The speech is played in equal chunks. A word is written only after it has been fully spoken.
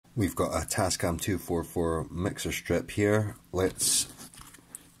We've got a Tascam 244 mixer strip here. Let's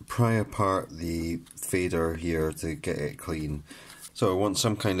pry apart the fader here to get it clean. So I want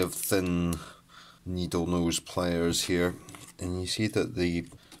some kind of thin needle nose pliers here, and you see that the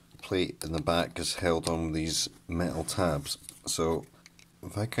plate in the back is held on these metal tabs. So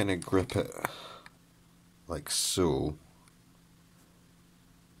if I kind of grip it like so,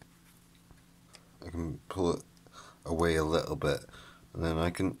 I can pull it away a little bit, and then I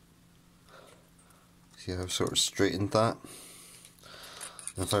can see how I've sort of straightened that.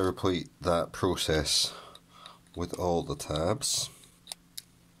 And if I repeat that process with all the tabs,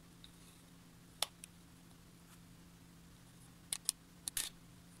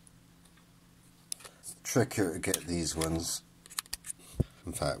 trickier to get these ones.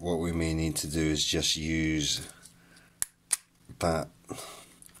 In fact, what we may need to do is just use that,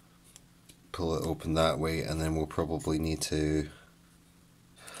 pull it open that way, and then we'll probably need to,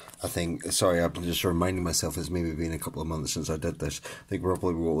 I think, sorry, I'm just reminding myself it's maybe been a couple of months since I did this. I think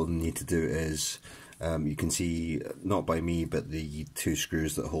probably what we'll need to do is, you can see, not by me, but the two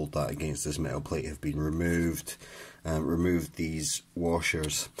screws that hold that against this metal plate have been removed. Remove these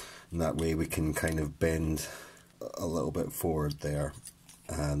washers, and that way we can kind of bend a little bit forward there,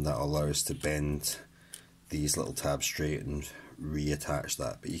 and that'll allow us to bend these little tabs straight and reattach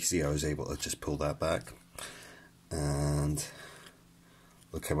that. But you can see I was able to just pull that back, and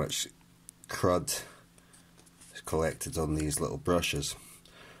look how much crud is collected on these little brushes.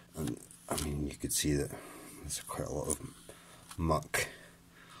 And I mean, you could see that there's quite a lot of muck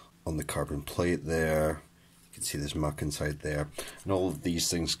on the carbon plate there. You can see there's muck inside there, and all of these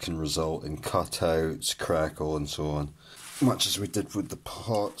things can result in cutouts, crackle, and so on. Much as we did with the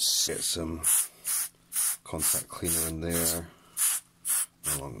pots. Get some contact cleaner in there,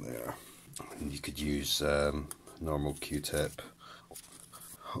 along there, and you could use normal Q-tip,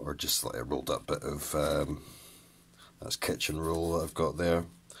 or just like a rolled up bit of that's kitchen roll that I've got there.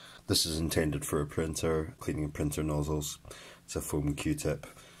 This is intended for a printer, cleaning printer nozzles. It's a foam Q-tip.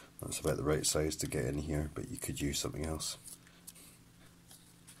 That's about the right size to get in here, but you could use something else.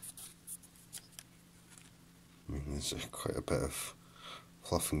 I mean, there's quite a bit of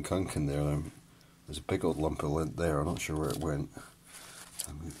fluff and gunk in there. There's a big old lump of lint there. I'm not sure where it went.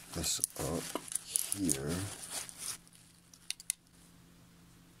 I'll move this up here.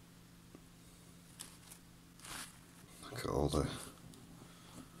 Look at all the,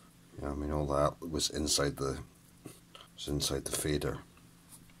 yeah, I mean, all that was inside the fader.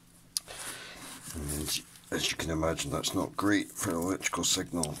 And as you can imagine, that's not great for an electrical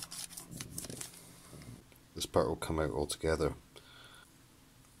signal. This part will come out altogether,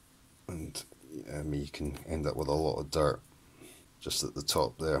 and you can end up with a lot of dirt just at the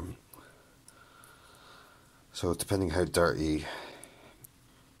top there. So depending how dirty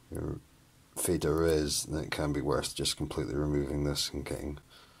your fader is, then it can be worth just completely removing this and getting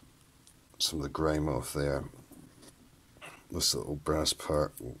some of the grime off there. This little brass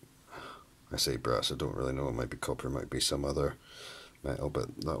part, I say brass, I don't really know, it might be copper, it might be some other metal,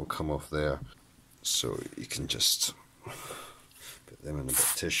 but that will come off there. So you can just put them in a bit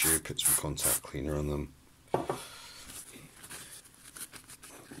of tissue, put some contact cleaner on them,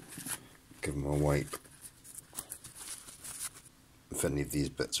 give them a wipe. If any of these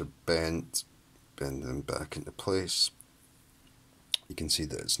bits are bent, bend them back into place. You can see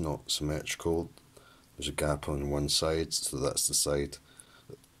that it's not symmetrical. There's a gap on one side, so that's the side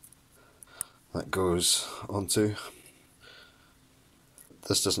that goes onto.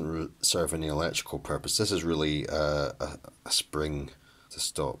 This doesn't serve any electrical purpose. This is really a spring to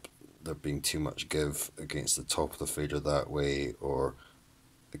stop there being too much give against the top of the fader that way, or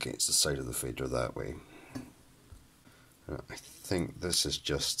against the side of the fader that way. I think this is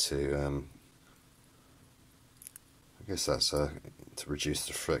just to, I guess that's to reduce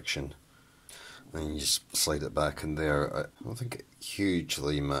the friction. And you just slide it back in there. I don't think it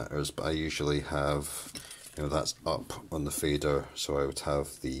hugely matters, but I usually have, you know, that's up on the fader, so I would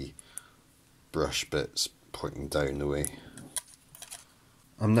have the brush bits pointing down the way.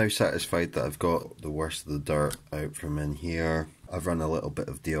 I'm now satisfied that I've got the worst of the dirt out from in here. I've run a little bit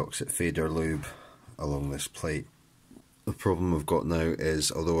of deoxit fader lube along this plate. The problem I've got now is,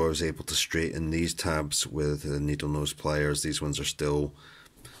 although I was able to straighten these tabs with the needle nose pliers, these ones are still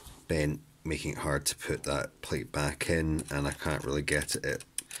bent, making it hard to put that plate back in, and I can't really get at it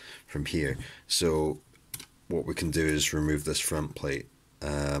from here. So what we can do is remove this front plate.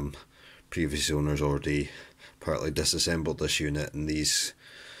 Previous owners already partly disassembled this unit, and these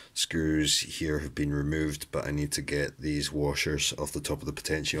screws here have been removed, but I need to get these washers off the top of the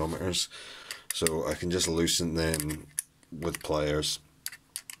potentiometers. So I can just loosen them with pliers,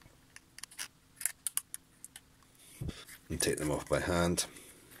 and take them off by hand.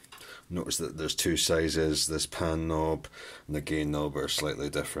 Notice that there's two sizes. This pan knob and the gain knob are slightly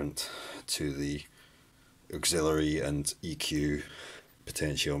different to the auxiliary and EQ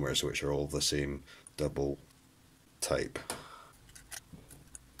potentiometers, which are all the same double type.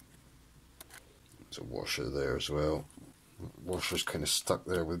 There's a washer there as well. The washer's kind of stuck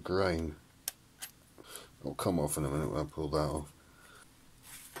there with grime. It'll come off in a minute when I pull that off.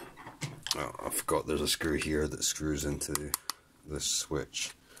 Oh, I forgot there's a screw here that screws into this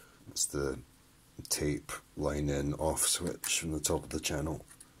switch. It's the tape line in off switch from the top of the channel.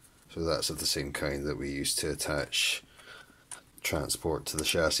 So that's of the same kind that we use to attach transport to the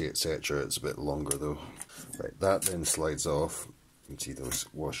chassis, etc. It's a bit longer though. Right, that then slides off. You can see those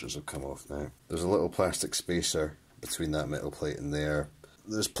washers have come off now. There's a little plastic spacer between that metal plate and there.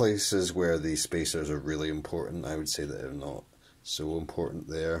 There's places where these spacers are really important. I would say that they're not so important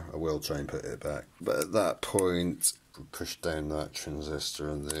there. I will try and put it back. But at that point, we push down that transistor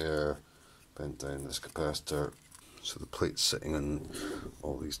in there, bend down this capacitor. So the plate's sitting on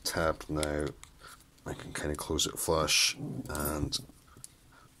all these tabs now. I can kind of close it flush, and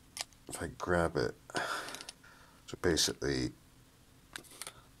if I grab it, so basically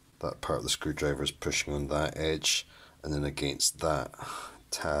that part of the screwdriver is pushing on that edge, and then against that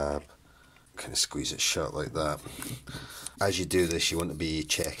tab, kind of squeeze it shut like that. As you do this, you want to be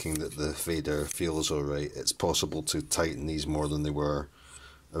checking that the fader feels alright. It's possible to tighten these more than they were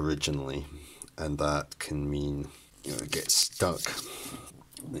originally, and that can mean, you know, it gets stuck.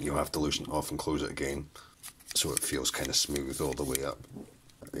 Then you'll have to loosen it off and close it again, so it feels kind of smooth all the way up.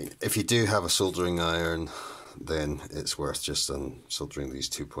 I mean, if you do have a soldering iron, then it's worth just soldering these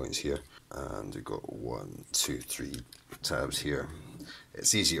 2 points here. And we've got 1, 2, 3 tabs here.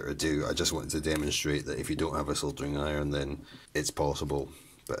 It's easier to do. I just wanted to demonstrate that if you don't have a soldering iron, then it's possible.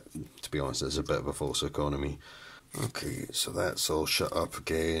 But to be honest, it's a bit of a false economy. Okay, so that's all shut up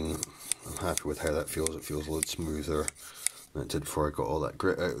again. I'm happy with how that feels. It feels a lot smoother than it did before I got all that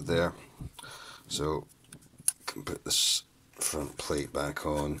grit out of there. So I can put this front plate back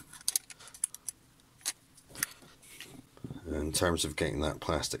on. In terms of getting that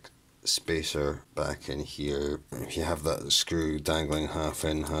plastic spacer back in here, if you have that screw dangling half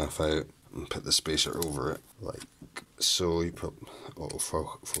in, half out, and put the spacer over it like so, you probably,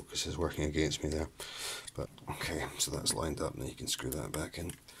 autofocus is working against me there, but okay, so that's lined up. Now you can screw that back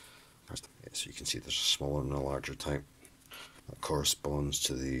in. First, yeah, so you can see there's a smaller and a larger type. That corresponds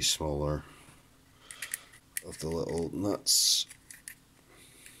to the smaller of the little nuts.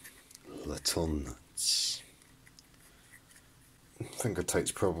 Little nuts. Finger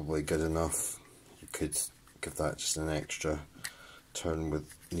tight's probably good enough. You could give that just an extra turn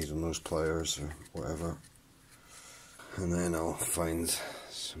with needle nose pliers or whatever. And then I'll find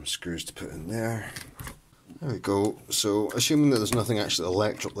some screws to put in there. There we go. So, assuming that there's nothing actually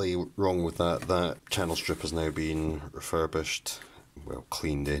electrically wrong with that channel strip has now been refurbished. Well,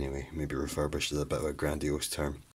 cleaned anyway. Maybe refurbished is a bit of a grandiose term.